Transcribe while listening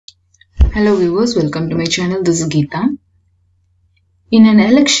Hello viewers, welcome to my channel. This is Geeta. In an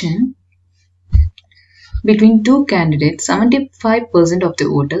election between two candidates, 75% of the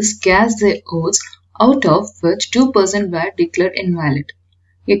voters cast their votes, out of which 2% were declared invalid.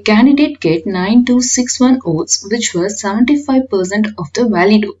 A candidate get 9261 votes, which was 75% of the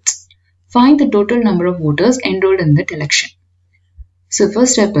valid votes. Find the total number of voters enrolled in that election. So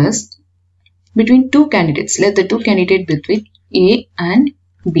first step is between two candidates. Let the two candidates between A and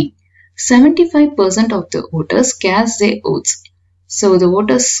B. 75% of the voters cast their votes. So the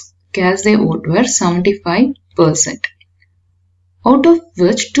voters cast their vote were 75%, out of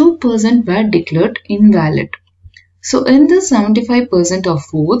which 2% were declared invalid. So in this 75% of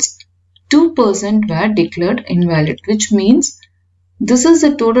votes, 2% were declared invalid, which means this is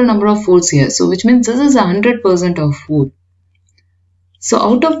the total number of votes here. So which means this is 100% of vote. So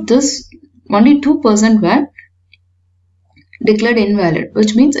out of this, only 2% were declared invalid,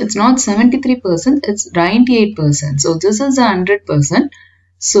 which means it's not 73%, it's 98%. So this is 100%,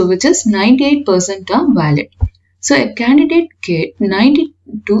 so which is 98% are valid. So a candidate get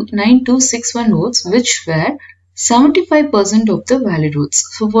 9261 votes, which were 75% of the valid votes.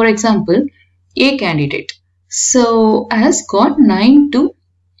 So for example, A candidate so has got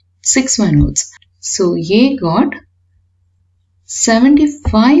 9261 votes. So A got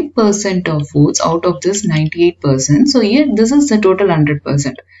 75% of votes out of this 98%. So here this is the total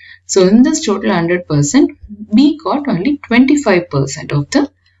 100%. So in this total 100%, B got only 25% of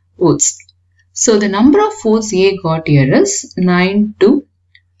the votes. So the number of votes A got here is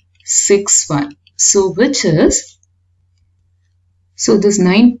 9261. So which is, so this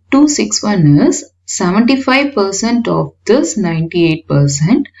 9261 is 75% of this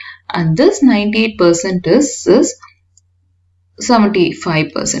 98%, and this 98% is 75%,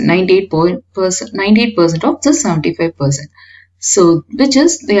 98% of the 75%. So which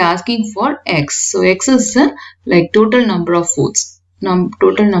is they are asking for X. So X is the total number of votes,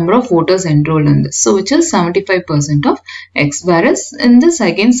 total number of voters enrolled in this. So which is 75% of X. Whereas in this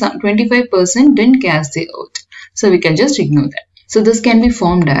again 25% didn't cast the vote. So we can just ignore that. So this can be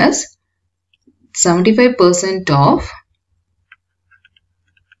formed as 75% of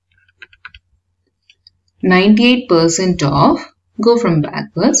 98% of, go from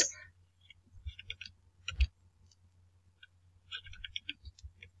backwards,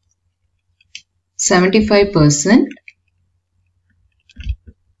 75%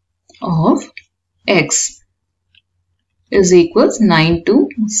 of X is equals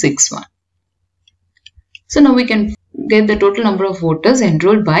 9261. So now we can get the total number of voters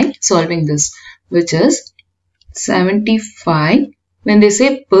enrolled by solving this, which is 75. When they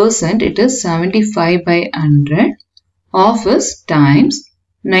say percent, it is 75 by 100 of is times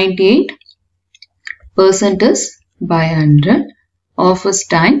 98% is by 100 of is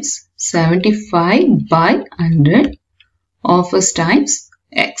times 75 by 100 of is times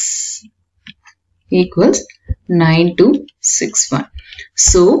X equals 9261.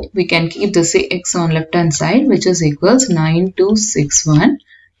 So we can keep the say X on left hand side, which is equals 9261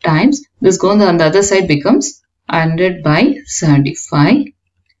 times this goes on the other side becomes 100 by 75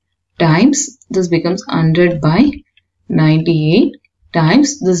 times this becomes 100 by 98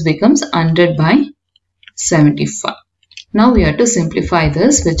 times this becomes 100 by 75. Now we have to simplify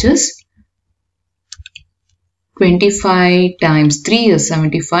this, which is 25 times 3 is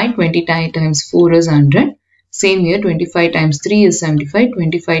 75, 25 times 4 is 100. Same here, 25 times 3 is 75,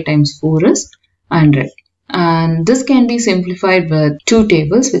 25 times 4 is 100. And this can be simplified with two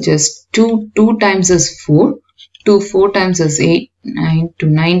tables, which is 2 times is 4, 4 times is 8,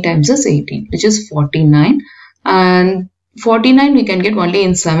 9 times is 18, which is 49. And 49 we can get only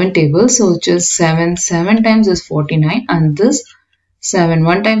in 7 tables, so which is 7 times is 49, and this 7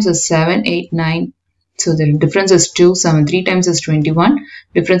 1 times is 7, 8, 9. So the difference is 2, 7 3 times is 21,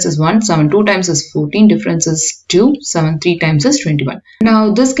 difference is 1, 7 2 times is 14, difference is 2, 7 3 times is 21.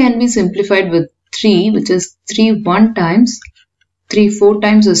 Now this can be simplified with 3, which is 3 1 times, 3 4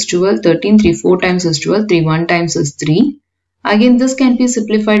 times is 12, 13, 3 4 times is 12, 3 1 times is 3. Again this can be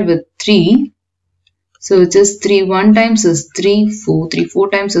simplified with 3. So which is 3 1 times is 3 4, 3 4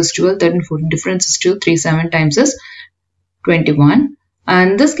 times is 12, 13 14, difference is 2, 3 7 times is 21.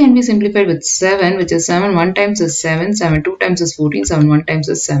 And this can be simplified with 7, which is 7 1 times is 7, 7 2 times is 14, 7 1 times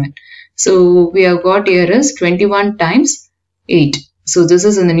is 7. So we have got here is 21 times 8. So this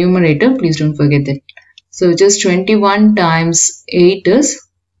is in the numerator, please don't forget that. So just 21 times 8 is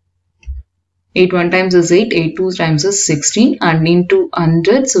 8 1 times is 8, 8 2 times is 16, and into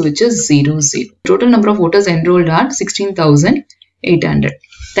 100, so which is 0 0. Total number of voters enrolled are 16,800.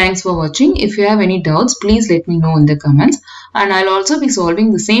 Thanks for watching. If you have any doubts, please let me know in the comments. and I'll also be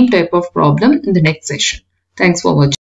solving the same type of problem in the next session. Thanks for watching.